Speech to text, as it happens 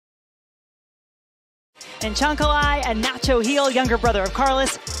And Chancalay and Ignacio Gil, younger brother of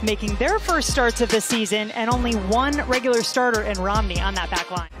Carles, making their first starts of the season, and only one regular starter in Romney on that back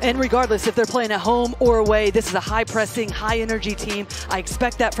line. And regardless if they're playing at home or away, this is a high-pressing, high-energy team. I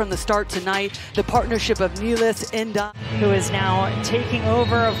expect that from the start tonight. The partnership of Nilis and Don, who is now taking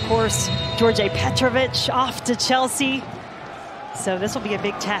over, of course, George Petrovic off to Chelsea. So this will be a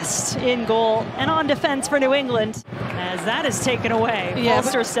big test in goal and on defense for New England, as that is taken away.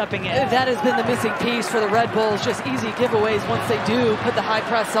 Polster stepping in. That has been the missing piece for the Red Bulls. Just easy giveaways once they do put the high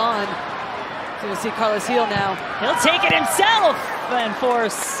press on. So you'll see Carles Gil now. He'll take it himself and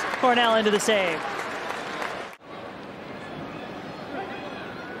force Coronel into the save.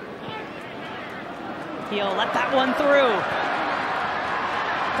 He'll let that one through.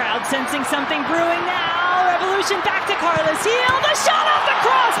 Crowd sensing something brewing now. Revolution back to Carles Gil. The shot off the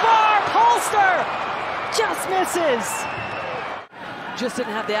crossbar. Polster just misses. Just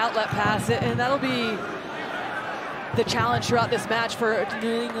didn't have the outlet pass, and that'll be the challenge throughout this match for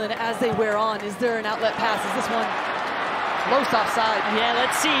New England as they wear on. Is there an outlet pass? Is this one close offside? Yeah,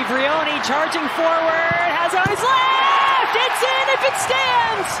 let's see. Vrioni charging forward. Has on his left. It's in if it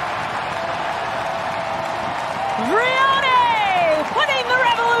stands. Vrioni putting the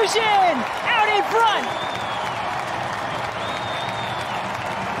Revolution out in front.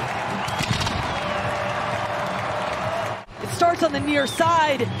 Starts on the near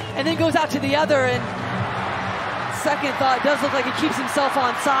side and then goes out to the other, and second thought, it does look like he keeps himself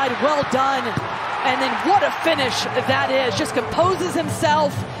on side. Well done. And then what a finish that is. Just composes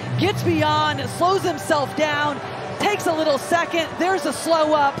himself, gets beyond, slows himself down, takes a little second. There's a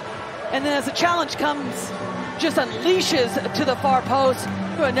slow up, and then as the challenge comes, just unleashes to the far post.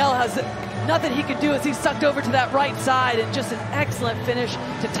 Coronel has nothing he can do as he's sucked over to that right side, and just an excellent finish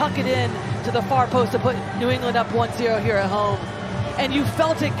to tuck it in to the far post to put New England up 1-0 here at home. And you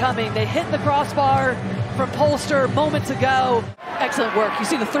felt it coming. They hit the crossbar from Polster moments ago. Excellent work. You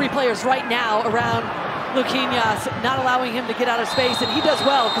see the three players right now around Luquinhas, not allowing him to get out of space, and he does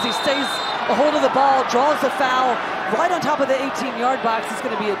well because he stays a hold of the ball, draws the foul right on top of the 18-yard box. It's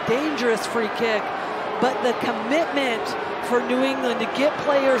going to be a dangerous free kick, but the commitment for New England to get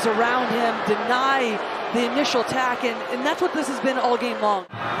players around him, deny the initial attack, and that's what this has been all game long.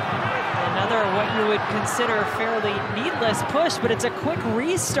 Another what you would consider a fairly needless push, but it's a quick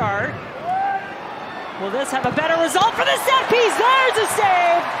restart. Will this have a better result for the set piece? There's a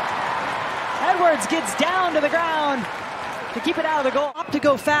save! Edwards gets down to the ground to keep it out of the goal. Up to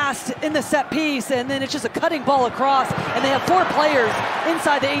go fast in the set piece, and then it's just a cutting ball across, and they have four players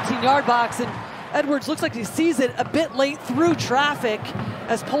inside the 18-yard box, and Edwards looks like he sees it a bit late through traffic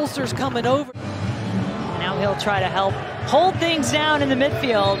as Polster's coming over. Now he'll try to help hold things down in the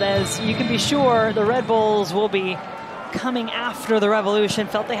midfield, as you can be sure the Red Bulls will be coming after the Revolution.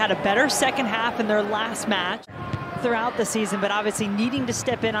 Felt they had a better second half in their last match throughout the season, but obviously needing to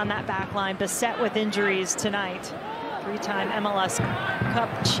step in on that back line, beset with injuries tonight. Three-time MLS Cup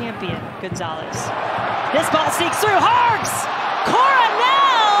champion, González. This ball sneaks through, Harks! Coronel!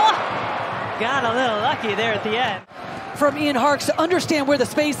 Got a little lucky there at the end. From Ian Harks to understand where the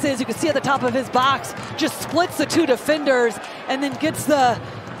space is. You can see at the top of his box, just splits the two defenders and then gets the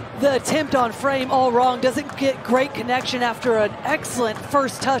attempt on frame all wrong. Doesn't get great connection after an excellent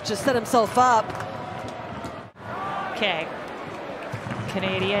first touch to set himself up. Okay,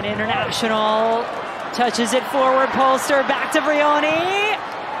 Canadian international touches it forward. Polster back to Vrioni.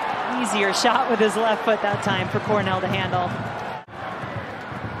 Easier shot with his left foot that time for Coronel to handle.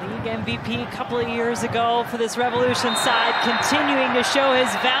 MVP a couple of years ago for this Revolution side, continuing to show his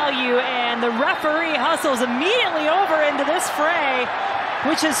value, and the referee hustles immediately over into this fray,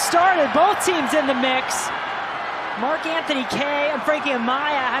 which has started both teams in the mix. Mark Anthony Kay and Frankie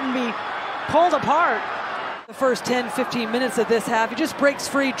Amaya having to be pulled apart. The first 10-15 minutes of this half, he just breaks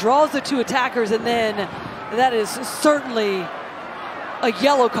free, draws the two attackers, and then that is certainly a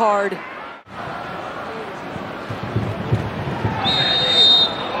yellow card.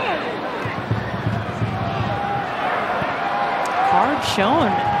 Card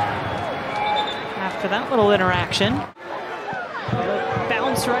shown after that little interaction.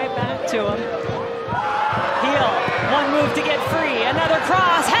 Bounce right back to him. Gil, one move to get free, another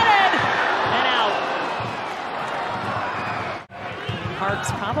cross, headed, and out.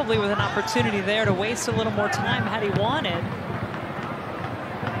 Harks probably with an opportunity there to waste a little more time had he wanted.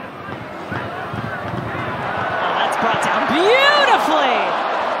 Oh, that's brought down beautifully!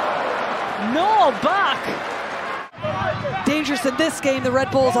 Noel Buck. Dangerous in this game, the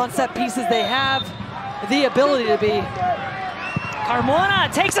Red Bulls on set pieces, they have the ability to be.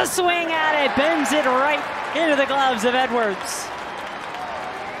 Carmona takes a swing at it, bends it right into the gloves of Edwards.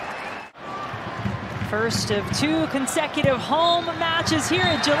 First of 2 consecutive home matches here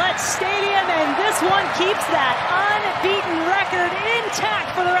at Gillette Stadium, and this one keeps that unbeaten record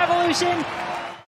intact for the Revolution.